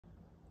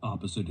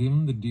Opposite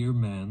him, the dear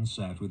man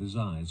sat with his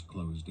eyes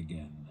closed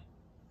again.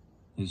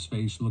 His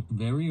face looked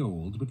very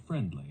old but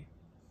friendly.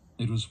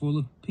 It was full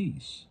of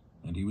peace,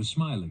 and he was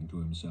smiling to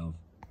himself,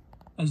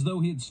 as though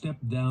he had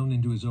stepped down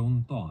into his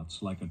own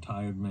thoughts like a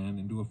tired man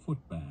into a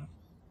foot bath.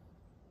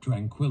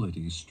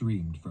 Tranquility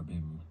streamed from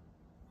him.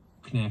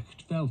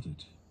 Knecht felt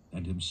it,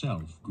 and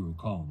himself grew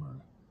calmer.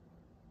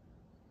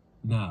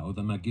 Now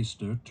the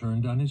Magister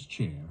turned on his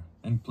chair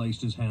and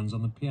placed his hands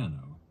on the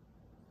piano.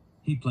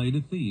 He played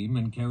a theme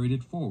and carried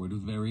it forward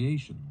with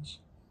variations.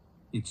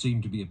 It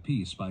seemed to be a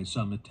piece by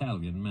some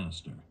Italian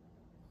master.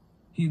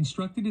 He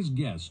instructed his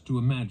guest to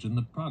imagine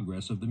the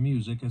progress of the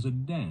music as a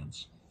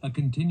dance, a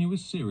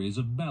continuous series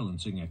of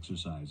balancing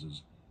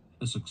exercises,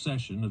 a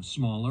succession of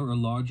smaller or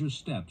larger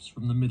steps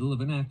from the middle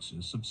of an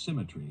axis of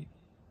symmetry,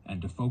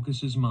 and to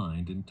focus his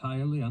mind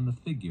entirely on the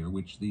figure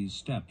which these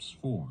steps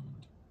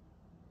formed.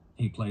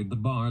 He played the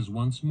bars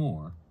once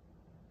more,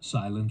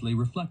 silently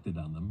reflected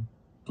on them,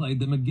 played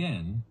them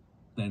again,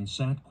 then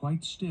sat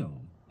quite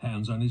still,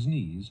 hands on his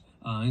knees,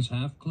 eyes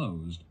half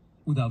closed,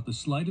 without the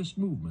slightest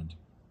movement,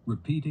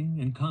 repeating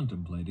and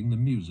contemplating the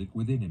music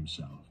within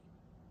himself.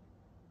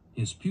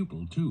 His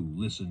pupil, too,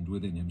 listened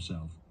within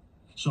himself,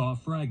 saw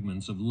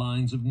fragments of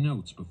lines of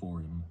notes before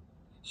him,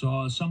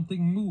 saw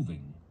something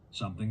moving,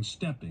 something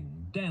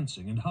stepping,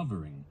 dancing, and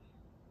hovering,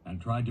 and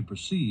tried to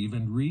perceive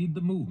and read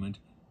the movement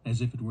as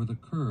if it were the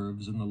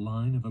curves in the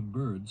line of a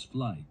bird's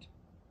flight.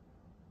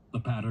 The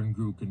pattern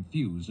grew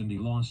confused, and he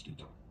lost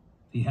it.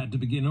 He had to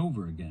begin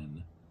over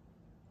again.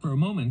 For a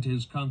moment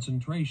his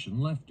concentration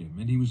left him,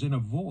 and he was in a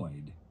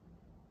void.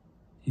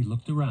 He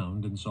looked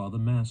around and saw the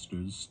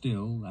master's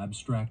still,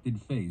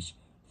 abstracted face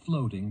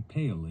floating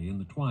palely in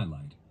the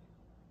twilight,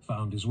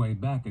 found his way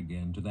back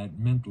again to that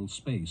mental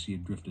space he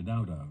had drifted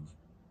out of.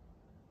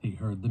 He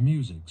heard the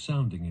music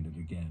sounding in it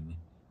again,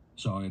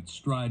 saw it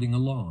striding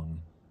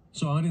along,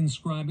 saw it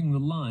inscribing the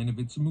line of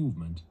its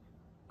movement,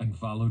 and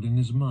followed in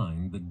his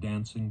mind the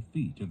dancing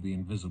feet of the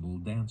invisible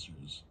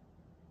dancers.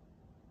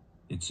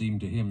 It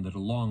seemed to him that a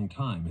long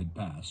time had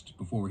passed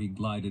before he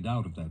glided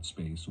out of that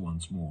space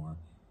once more,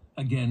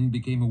 again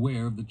became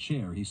aware of the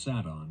chair he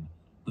sat on,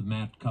 the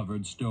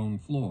mat-covered stone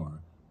floor,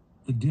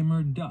 the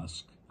dimmer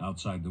dusk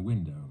outside the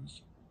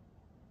windows.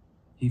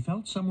 He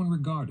felt someone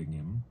regarding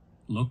him,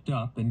 looked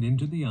up and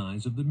into the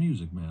eyes of the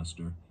music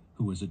master,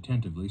 who was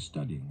attentively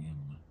studying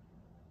him.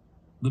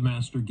 The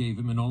master gave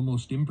him an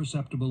almost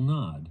imperceptible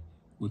nod,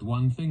 with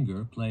one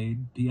finger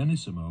played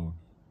pianissimo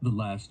the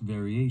last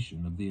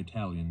variation of the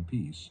Italian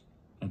piece,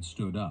 and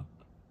stood up.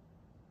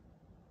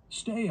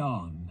 "Stay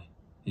on,"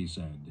 he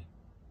said.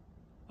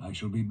 "I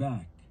shall be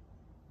back.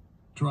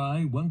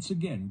 Try once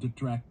again to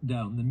track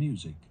down the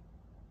music.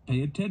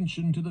 Pay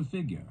attention to the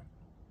figure,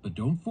 but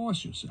don't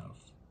force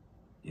yourself.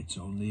 It's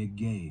only a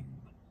game.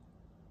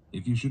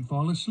 If you should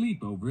fall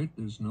asleep over it,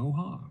 there's no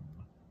harm."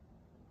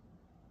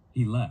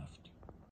 He left,